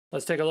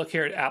Let's take a look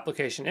here at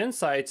Application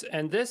Insights,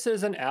 and this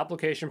is an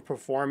application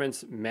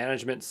performance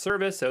management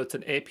service. So it's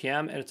an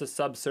APM, and it's a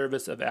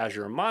subservice of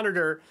Azure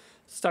Monitor.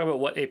 Let's talk about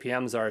what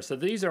APMs are. So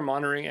these are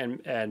monitoring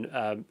and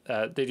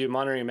they do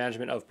monitoring and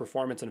management of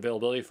performance and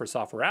availability for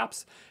software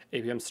apps.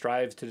 APM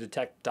strives to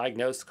detect,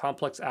 diagnose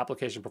complex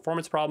application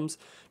performance problems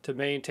to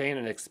maintain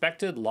an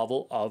expected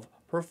level of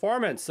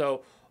performance.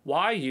 So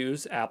why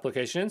use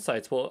Application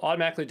Insights? Well, it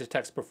automatically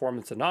detects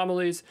performance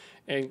anomalies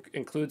and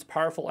includes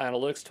powerful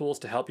analytics tools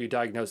to help you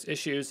diagnose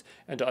issues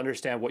and to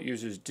understand what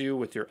users do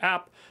with your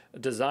app,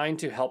 designed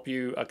to help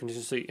you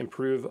continuously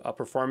improve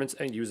performance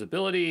and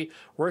usability.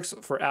 Works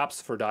for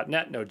apps for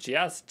 .NET,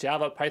 Node.js,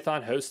 Java,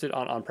 Python, hosted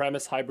on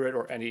on-premise, hybrid,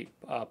 or any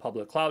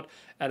public cloud.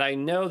 And I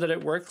know that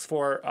it works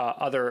for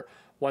other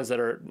ones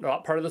that are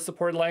not part of the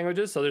supported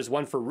languages. So there's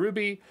one for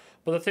Ruby.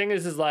 But the thing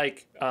is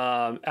like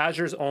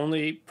Azure's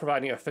only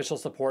providing official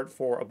support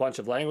for a bunch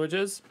of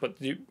languages,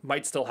 but you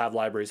might still have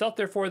libraries out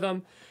there for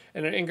them.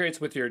 And it integrates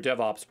with your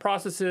DevOps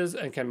processes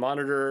and can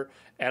monitor,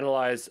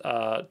 analyze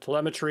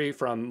telemetry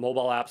from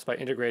mobile apps by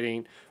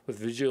integrating with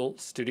Visual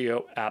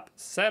Studio App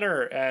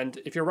Center. And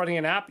if you're running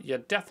an app, you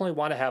definitely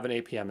want to have an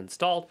APM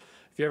installed.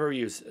 If you ever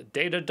use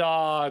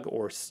Datadog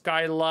or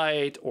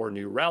Skylight or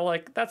New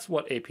Relic, that's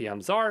what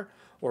APMs are,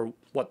 or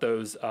what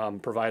those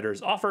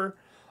providers offer.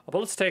 But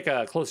let's take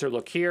a closer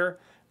look here.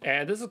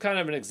 And this is kind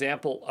of an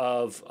example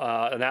of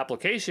an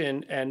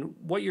application. And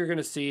what you're going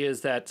to see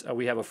is that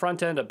we have a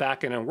front end, a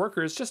back end, and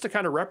workers, just to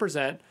kind of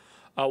represent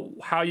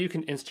how you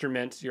can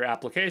instrument your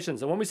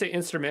applications. And when we say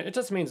instrument, it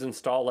just means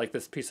install like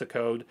this piece of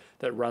code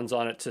that runs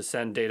on it to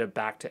send data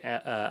back to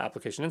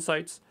Application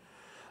Insights.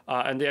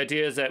 And the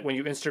idea is that when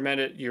you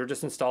instrument it, you're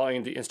just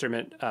installing the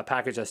instrument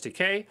package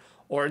SDK,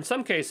 or in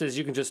some cases,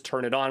 you can just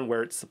turn it on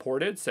where it's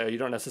supported. So you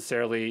don't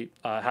necessarily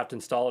have to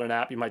install an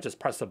app. You might just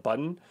press a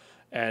button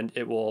and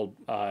it will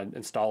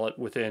install it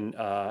within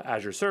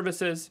Azure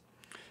services.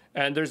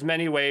 And there's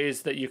many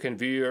ways that you can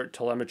view your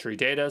telemetry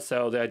data.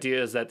 So the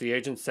idea is that the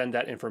agents send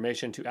that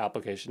information to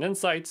Application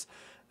Insights,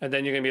 and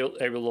then you're going to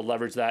be able to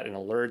leverage that in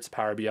alerts,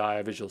 Power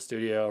BI, Visual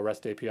Studio,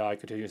 REST API,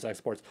 continuous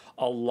exports.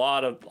 A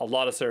lot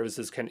of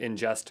services can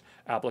ingest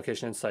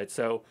Application Insights.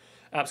 So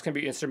apps can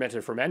be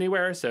instrumented from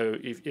anywhere. So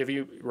if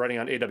you're running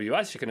on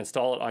AWS, you can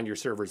install it on your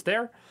servers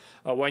there.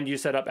 When you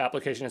set up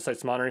Application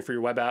Insights monitoring for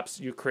your web apps,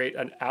 you create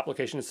an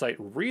Application Insight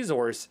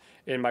resource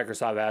in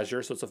Microsoft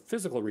Azure. So it's a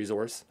physical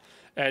resource.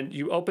 And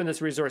you open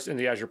this resource in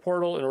the Azure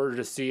portal in order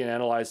to see and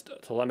analyze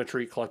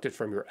telemetry collected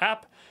from your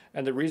app.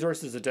 And the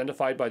resource is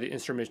identified by the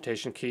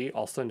instrumentation key,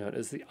 also known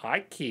as the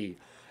I key.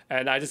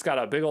 And I just got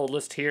a big old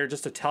list here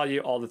just to tell you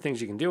all the things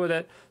you can do with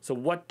it. So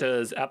what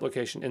does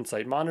Application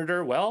Insight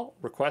monitor? Well,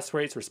 request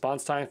rates,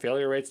 response time,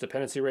 failure rates,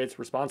 dependency rates,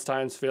 response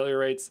times, failure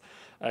rates,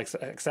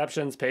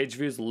 exceptions, page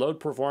views, load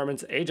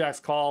performance,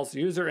 AJAX calls,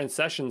 user and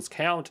sessions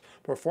count,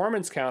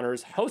 performance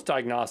counters, host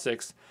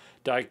diagnostics,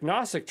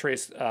 diagnostic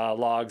trace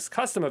logs,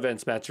 custom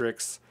events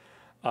metrics.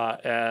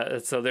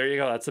 So there you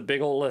go. That's a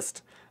big old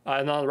list.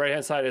 And on the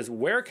right-hand side is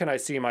where can I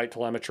see my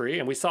telemetry?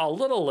 And we saw a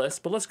little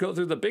list, but let's go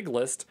through the big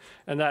list.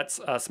 And that's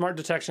smart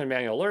detection and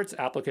manual alerts,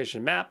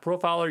 application map,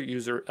 profiler,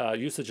 user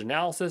usage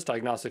analysis,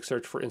 diagnostic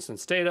search for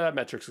instance data,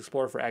 metrics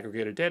explorer for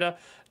aggregated data,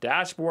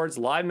 dashboards,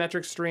 live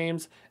metric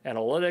streams,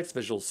 analytics,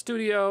 Visual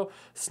Studio,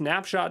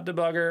 snapshot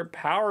debugger,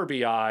 Power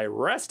BI,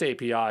 REST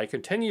API,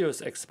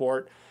 continuous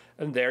export.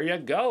 And there you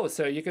go.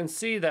 So you can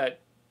see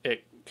that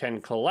it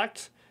can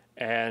collect,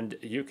 and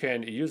you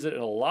can use it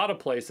in a lot of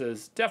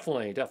places.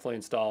 Definitely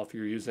install if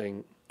you're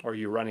using or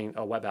you're running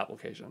a web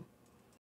application.